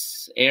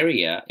this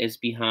area is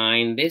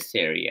behind this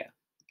area,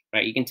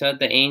 right? You can tell that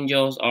the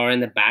angels are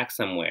in the back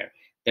somewhere.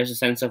 There's a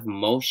sense of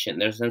motion.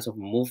 There's a sense of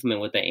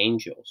movement with the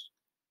angels.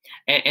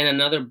 And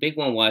another big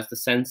one was the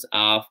sense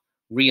of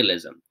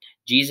realism.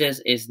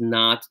 Jesus is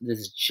not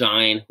this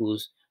giant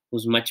who's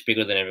much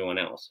bigger than everyone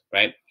else,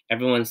 right?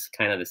 Everyone's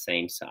kind of the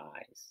same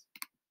size.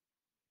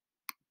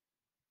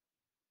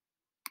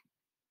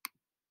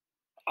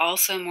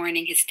 Also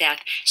mourning his death.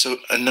 So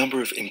a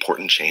number of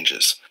important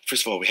changes.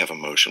 First of all, we have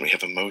emotion. We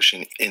have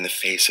emotion in the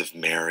face of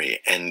Mary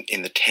and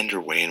in the tender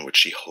way in which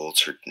she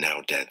holds her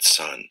now dead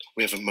son.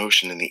 We have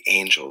emotion in the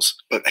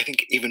angels, but I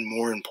think even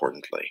more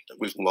importantly,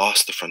 we've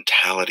lost the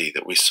frontality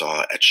that we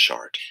saw at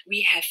Chartres.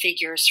 We have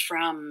figures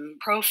from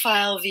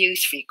profile view,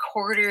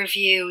 three-quarter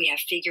view. We have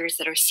figures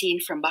that are seen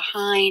from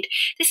behind.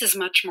 This is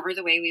much more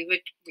the way we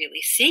would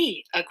really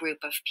see a group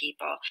of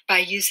people. By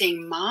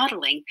using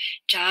modeling,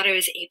 Giotto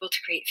is able to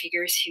create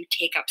figures who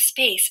take up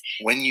space.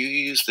 When you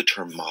use the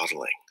term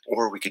modeling,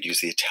 or we could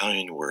use the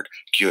Italian word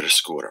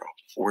chiaroscuro,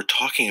 we're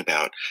talking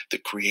about the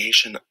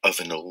creation of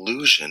an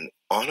illusion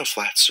on a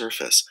flat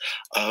surface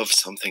of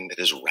something that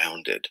is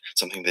rounded,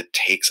 something that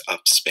takes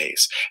up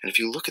space. And if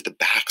you look at the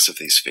backs of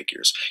these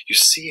figures, you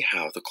see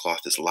how the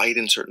cloth is light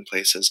in certain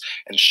places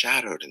and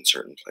shadowed in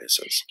certain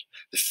places.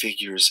 The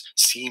figures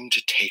seem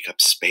to take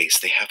up space.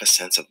 They have a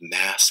sense of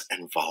mass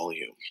and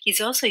volume. He's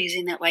also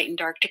using that light and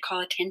dark to call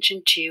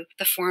attention to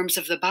the forms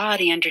of the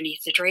body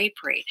underneath the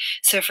drapery.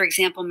 So, for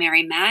example,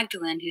 Mary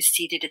Magdalene, who's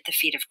seated at the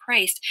feet of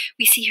Christ,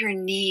 we see her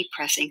knee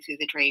pressing through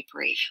the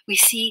drapery. We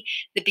see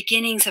the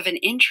beginnings of an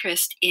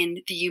interest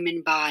in the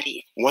human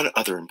body. One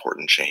other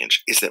important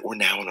change is that we're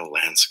now in a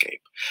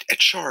landscape. At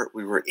Chartres,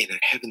 we were in a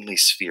heavenly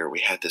sphere.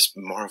 We had this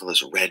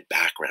marvelous red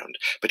background.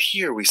 But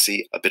here we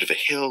see a bit of a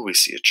hill, we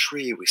see a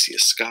tree, we see a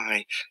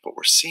sky. What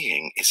we're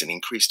seeing is an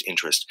increased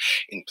interest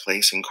in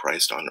placing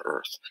Christ on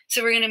earth.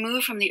 So we're going to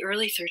move from the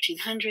early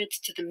 1300s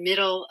to the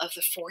middle of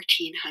the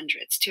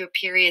 1400s, to a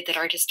period that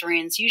art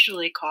historians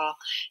usually call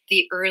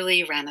the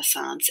early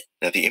Renaissance.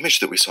 Now, the image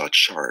that we saw at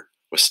Chartres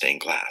was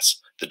stained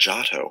glass. The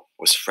Giotto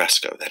was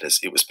fresco, that is,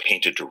 it was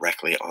painted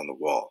directly on the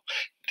wall.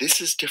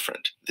 This is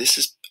different. This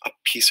is a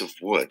piece of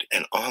wood,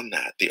 and on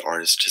that, the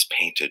artist has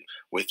painted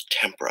with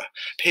tempera,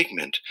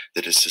 pigment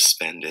that is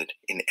suspended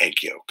in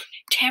egg yolk.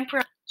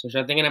 Tempera. So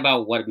start thinking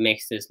about what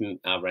makes this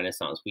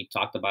Renaissance. We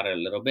talked about it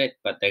a little bit,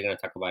 but they're going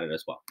to talk about it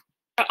as well.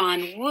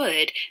 On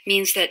wood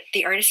means that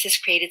the artist has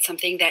created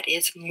something that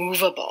is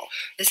movable.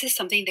 This is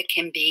something that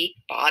can be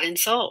bought and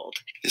sold.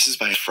 This is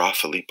by Fra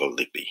Filippo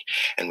Lippi,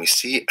 and we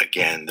see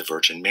again the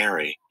Virgin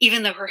Mary.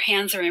 Even though her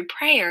hands are in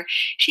prayer,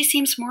 she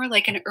seems more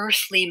like an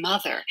earthly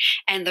mother,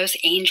 and those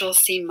angels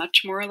seem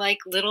much more like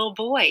little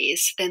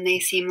boys than they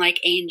seem like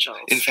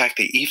angels. In fact,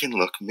 they even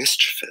look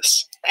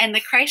mischievous. And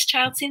the Christ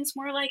child seems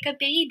more like a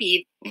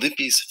baby.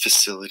 Lippi's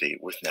facility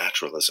with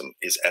naturalism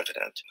is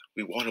evident.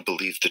 We want to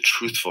believe the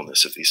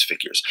truthfulness of these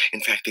figures.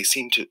 In fact, they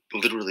seem to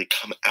literally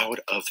come out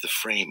of the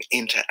frame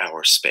into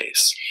our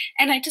space.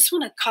 And I just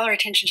want to call our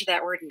attention to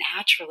that word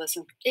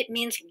naturalism. It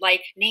means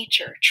like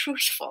nature,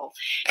 truthful.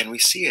 And we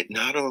see it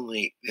not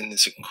only in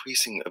this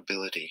increasing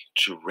ability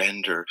to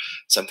render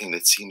something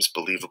that seems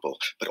believable,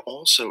 but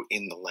also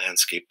in the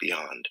landscape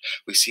beyond.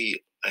 We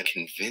see a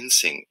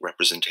convincing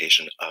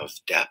representation of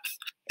depth,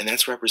 and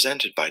that's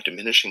represented by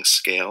diminishing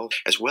scale,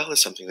 as well as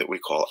something that we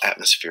call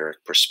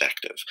atmospheric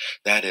perspective.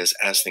 That is,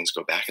 as things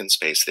go back in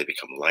space, they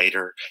become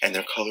lighter, and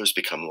their colors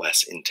become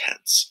less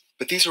intense.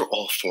 But these are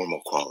all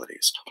formal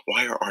qualities.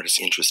 Why are artists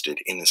interested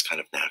in this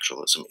kind of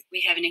naturalism?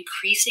 We have an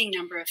increasing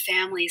number of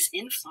families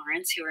in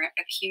Florence who are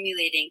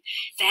accumulating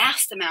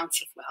vast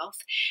amounts of wealth,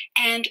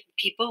 and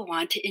people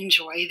want to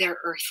enjoy their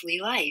earthly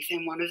life.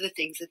 And one of the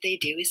things that they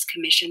do is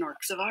commission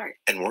works of art.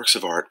 And works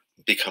of art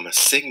become a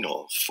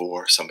signal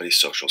for somebody's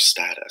social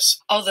status.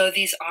 Although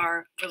these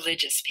are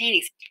religious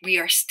paintings, we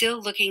are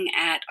still looking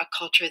at a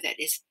culture that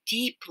is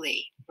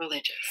deeply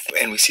religious.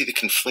 And we see the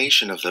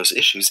conflation of those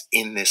issues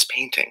in this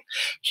painting.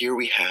 Here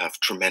we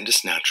have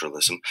tremendous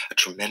naturalism, a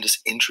tremendous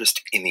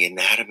interest in the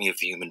anatomy of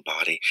the human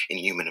body, in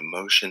human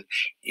emotion,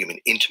 human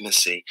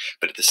intimacy,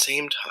 but at the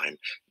same time,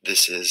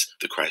 this is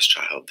the Christ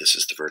child, this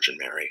is the Virgin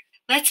Mary.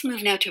 Let's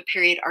move now to a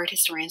period art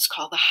historians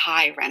call the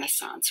High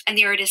Renaissance. And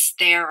the artists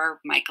there are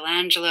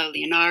Michelangelo,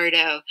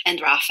 Leonardo,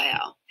 and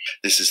Raphael.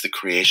 This is the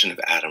creation of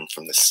Adam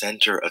from the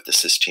center of the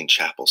Sistine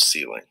Chapel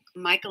ceiling.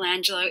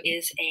 Michelangelo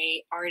is an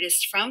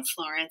artist from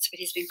Florence, but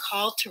he's been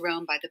called to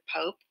Rome by the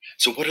Pope.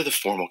 So what are the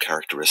formal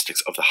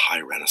characteristics of the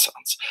High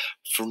Renaissance?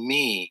 For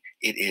me,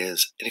 it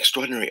is an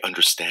extraordinary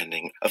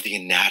understanding of the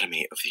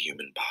anatomy of the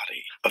human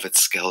body. of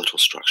its skeletal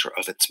structure,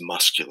 of its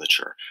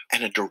musculature,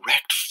 and a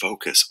direct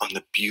focus on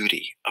the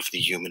beauty of the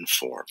human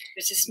form.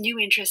 There's this new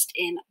interest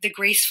in the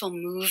graceful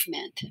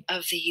movement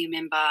of the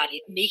human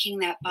body, making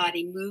that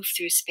body move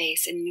through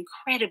space in an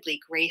incredibly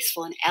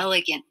graceful and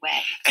elegant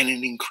way. And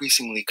in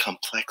increasingly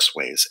complex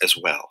ways as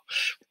well.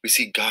 We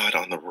see God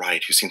on the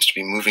right, who seems to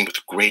be moving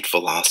with great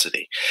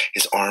velocity.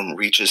 His arm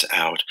reaches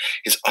out.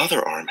 His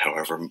other arm,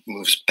 however,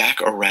 moves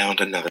back around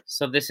another.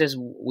 So this is,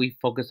 we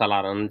focus a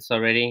lot on this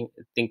already.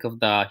 Think of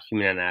the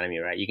human anatomy,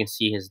 right? You can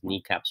see his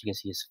kneecaps, you can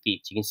see his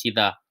feet, you can see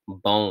the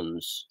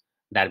bones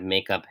that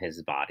make up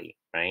his body,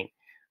 right?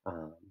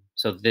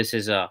 So this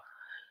is a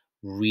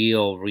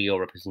real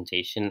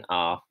representation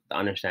of the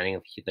understanding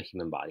of the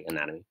human body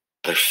anatomy.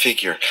 Other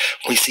figure,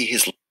 we see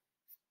his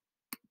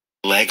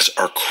legs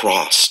are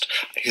crossed,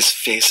 his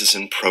face is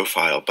in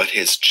profile, but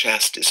his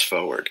chest is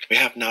forward. We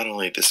have not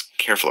only this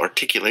careful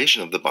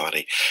articulation of the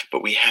body,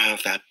 but we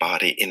have that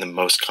body in the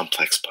most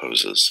complex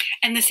poses.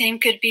 And the same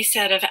could be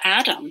said of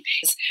Adam.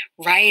 His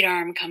right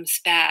arm comes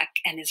back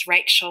and his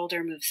right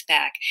shoulder moves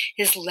back.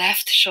 His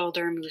left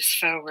shoulder moves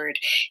forward.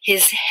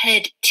 His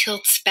head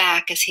tilts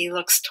back as he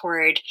looks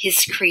toward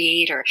his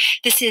creator.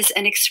 This is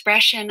an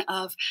expression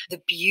of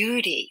the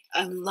beauty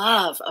and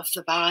love of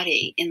the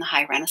body in the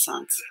High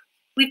Renaissance.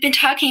 We've been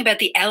talking about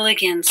the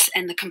elegance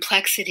and the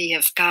complexity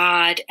of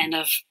God and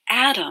of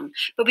Adam,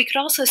 but we could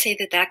also say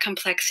that that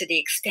complexity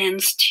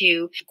extends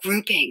to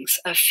groupings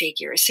of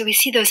figures. So we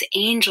see those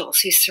angels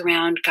who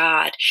surround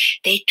God.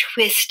 They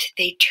twist,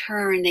 they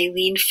turn, they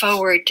lean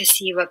forward to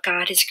see what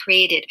God has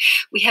created.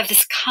 We have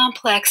this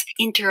complex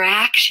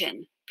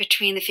interaction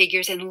between the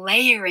figures and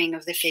layering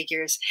of the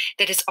figures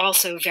that is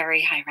also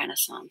very High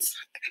Renaissance.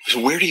 So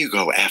where do you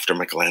go after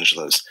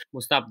Michelangelo's?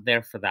 We'll stop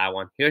there for that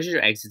one. Here's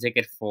your exit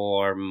ticket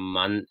for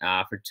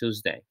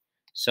Tuesday.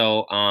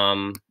 So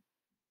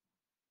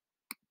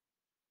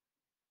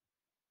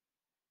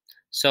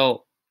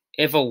so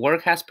if a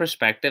work has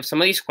perspective,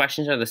 some of these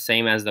questions are the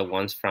same as the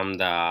ones from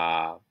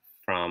the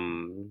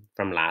from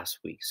last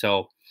week.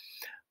 So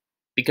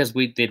because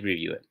we did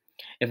review it.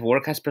 If a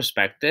work has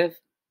perspective,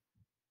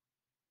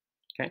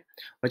 okay,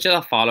 which of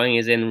the following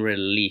is in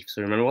relief?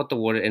 So remember what the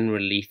word in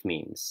relief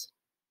means.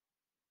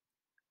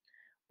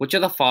 Which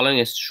of the following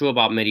is true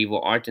about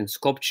medieval art and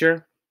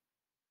sculpture?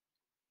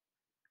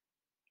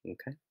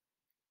 Okay.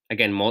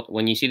 Again,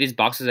 when you see these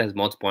boxes, it has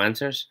multiple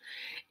answers.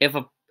 If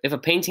a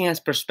painting has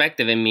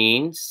perspective, it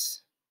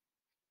means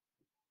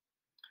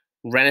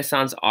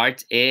Renaissance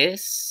art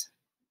is.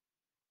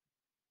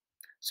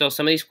 So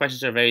some of these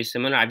questions are very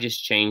similar. I've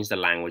just changed the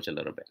language a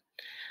little bit.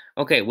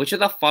 Okay, which of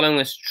the following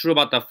is true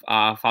about the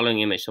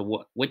following image?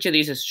 So which of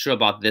these is true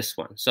about this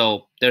one?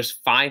 So there's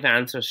 5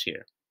 answers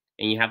here,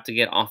 and you have to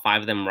get all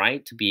 5 of them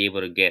right to be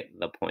able to get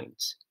the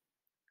points.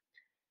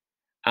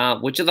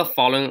 Which of the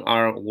following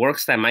are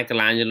works that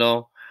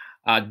Michelangelo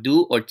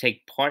do or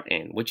take part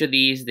in? Which of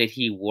these did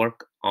he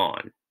work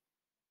on?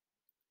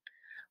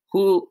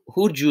 Who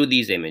drew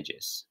these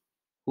images?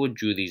 Who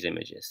drew these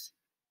images?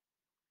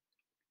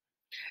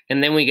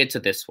 And then we get to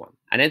this one.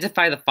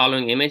 Identify the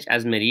following image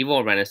as medieval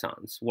or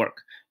Renaissance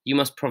work. You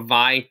must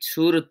provide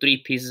 2 to 3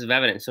 pieces of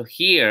evidence. So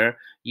here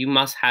you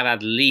must have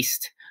at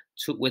least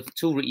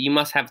you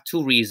must have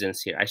 2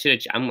 reasons here.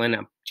 I'm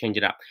gonna change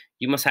it up.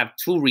 You must have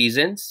 2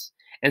 reasons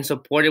and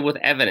support it with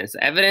evidence.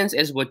 The evidence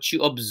is what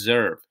you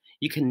observe.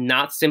 You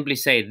cannot simply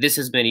say this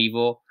is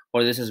medieval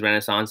or this is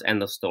Renaissance,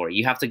 end of story.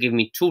 You have to give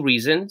me 2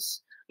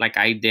 reasons, like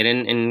I did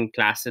in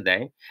class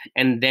today,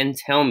 and then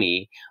tell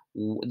me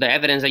the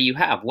evidence that you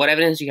have. What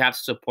evidence you have to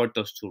support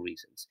those 2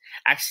 reasons?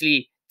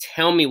 Actually,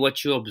 tell me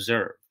what you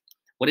observe.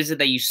 What is it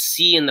that you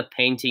see in the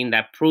painting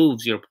that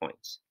proves your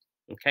points?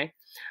 Okay.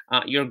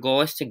 Your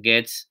goal is to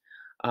get,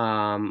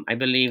 I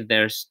believe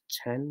there's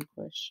 10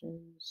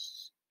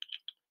 questions,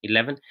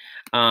 11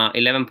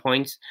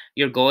 points.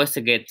 Your goal is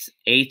to get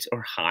 8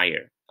 or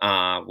higher.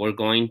 We're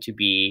going to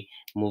be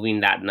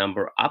moving that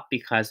number up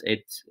because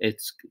it's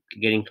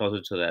getting closer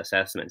to the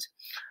assessments.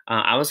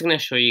 I was going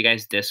to show you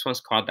guys this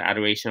one's called The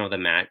Adoration of the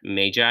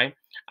Magi,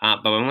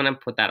 but I'm going to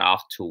put that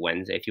off to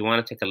Wednesday. If you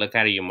want to take a look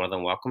at it, you're more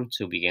than welcome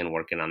to begin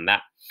working on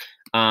that.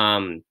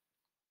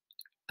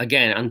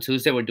 Again, on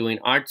Tuesday, we're doing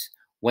arts.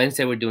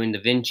 Wednesday, we're doing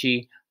Da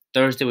Vinci.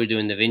 Thursday, we're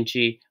doing Da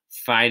Vinci.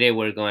 Friday,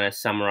 we're going to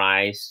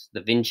summarize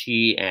Da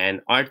Vinci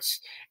and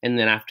arts. And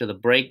then after the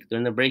break,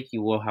 during the break,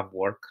 you will have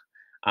work.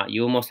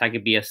 You will most likely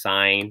be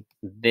assigned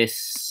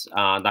this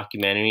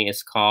documentary.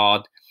 It's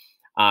called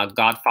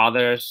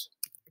Godfathers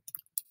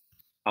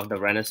of the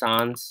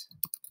Renaissance.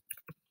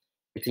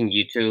 It's in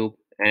YouTube,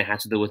 and it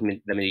has to do with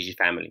the Medici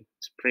family.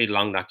 It's a pretty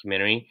long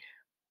documentary,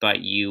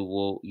 but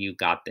you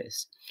got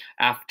this.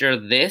 After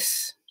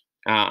this,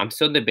 I'm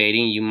still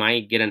debating. You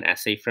might get an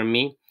essay from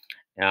me,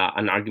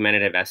 an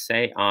argumentative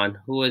essay on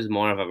who is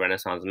more of a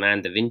Renaissance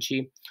man, Da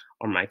Vinci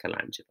or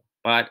Michelangelo.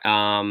 But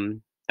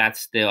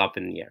that's still up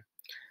in the air.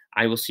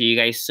 I will see you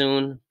guys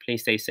soon.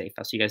 Please stay safe.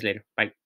 I'll see you guys later. Bye.